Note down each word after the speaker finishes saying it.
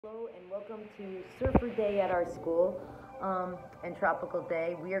Hello and welcome to Surfer Day at our school and Tropical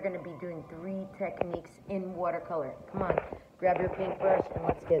Day. We are going to be doing 3 techniques in watercolor. Come on, grab your paintbrush and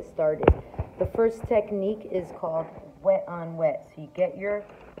let's get started. The first technique is called wet on wet. So you get your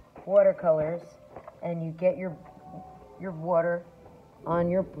watercolors and you get your water on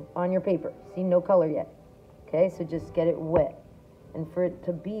your paper. See, no color yet. Okay, so just get it wet. And for it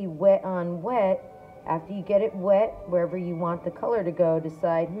to be wet on wet, after you get it wet, wherever you want the color to go,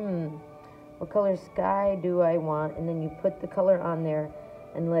 decide, what color sky do I want? And then you put the color on there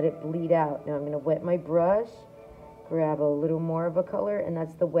and let it bleed out. Now I'm going to wet my brush, grab a little more of a color, and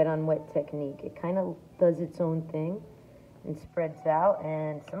that's the wet on wet technique. It kind of does its own thing and spreads out,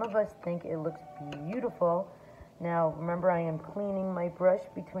 and some of us think it looks beautiful. Now remember, I am cleaning my brush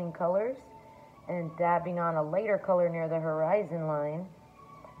between colors and dabbing on a lighter color near the horizon line.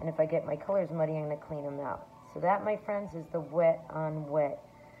 And if I get my colors muddy, I'm going to clean them out. So that, my friends, is the wet on wet.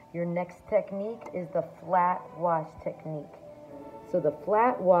 Your next technique is the flat wash technique. So the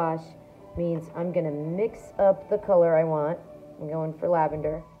flat wash means I'm going to mix up the color I want. I'm going for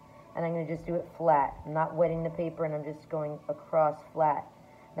lavender. And I'm going to just do it flat. I'm not wetting the paper, and I'm just going across flat.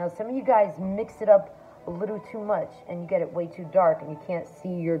 Now, some of you guys mix it up a little too much, and you get it way too dark, and you can't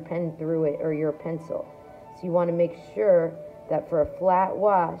see your pen through it or your pencil. So you want to make sure that for a flat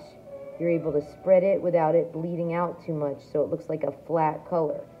wash, you're able to spread it without it bleeding out too much, so it looks like a flat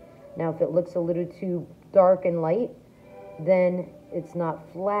color. Now, if it looks a little too dark and light, then it's not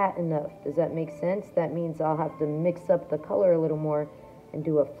flat enough. Does that make sense? That means I'll have to mix up the color a little more and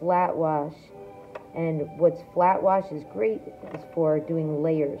do a flat wash. And what's flat wash is great is for doing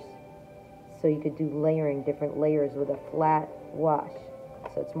layers. So you could do layering, different layers with a flat wash.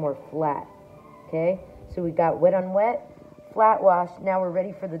 So it's more flat, okay? So we got wet on wet, flat wash. Now we're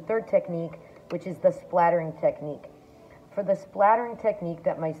ready for the third technique, which is the splattering technique. For the splattering technique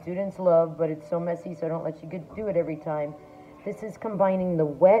that my students love, but it's so messy, so I don't let you do it every time, this is combining the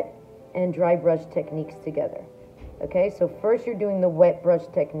wet and dry brush techniques together. Okay, so first you're doing the wet brush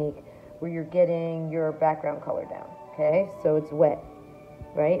technique where you're getting your background color down. Okay, so it's wet,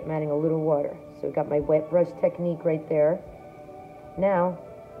 right? I'm adding a little water. So I've got my wet brush technique right there. Now,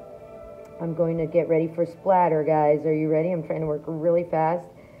 I'm going to get ready for splatter, guys. Are you ready? I'm trying to work really fast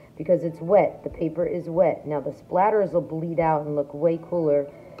because it's wet. The paper is wet. Now, the splatters will bleed out and look way cooler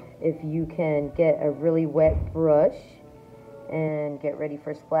if you can get a really wet brush and get ready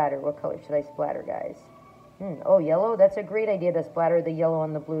for splatter. What color should I splatter, guys? Oh, yellow? That's a great idea to splatter the yellow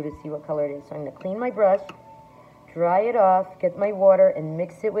on the blue to see what color it is. So I'm going to clean my brush, dry it off, get my water, and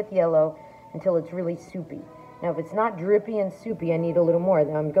mix it with yellow until it's really soupy. Now, if it's not drippy and soupy, I need a little more.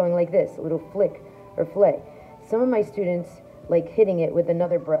 Now, I'm going like this, a little flick or flay. Some of my students like hitting it with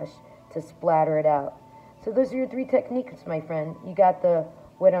another brush to splatter it out. So those are your 3 techniques, my friend. You got the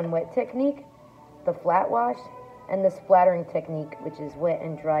wet on wet technique, the flat wash, and the splattering technique, which is wet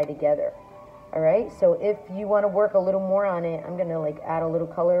and dry together. All right, so if you want to work a little more on it, I'm going to add a little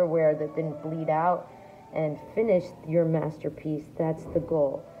color where that didn't bleed out and finish your masterpiece. That's the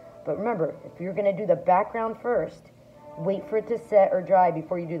goal. But remember, if you're going to do the background first, wait for it to set or dry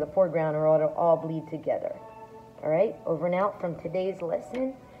before you do the foreground, or it'll all bleed together. All right, over and out from today's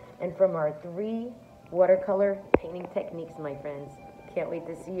lesson and from our 3 watercolor painting techniques, my friends. Can't wait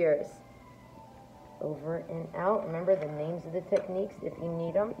to see yours. Over and out. Remember the names of the techniques if you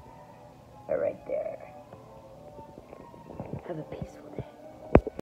need them are right there. Have a peaceful day.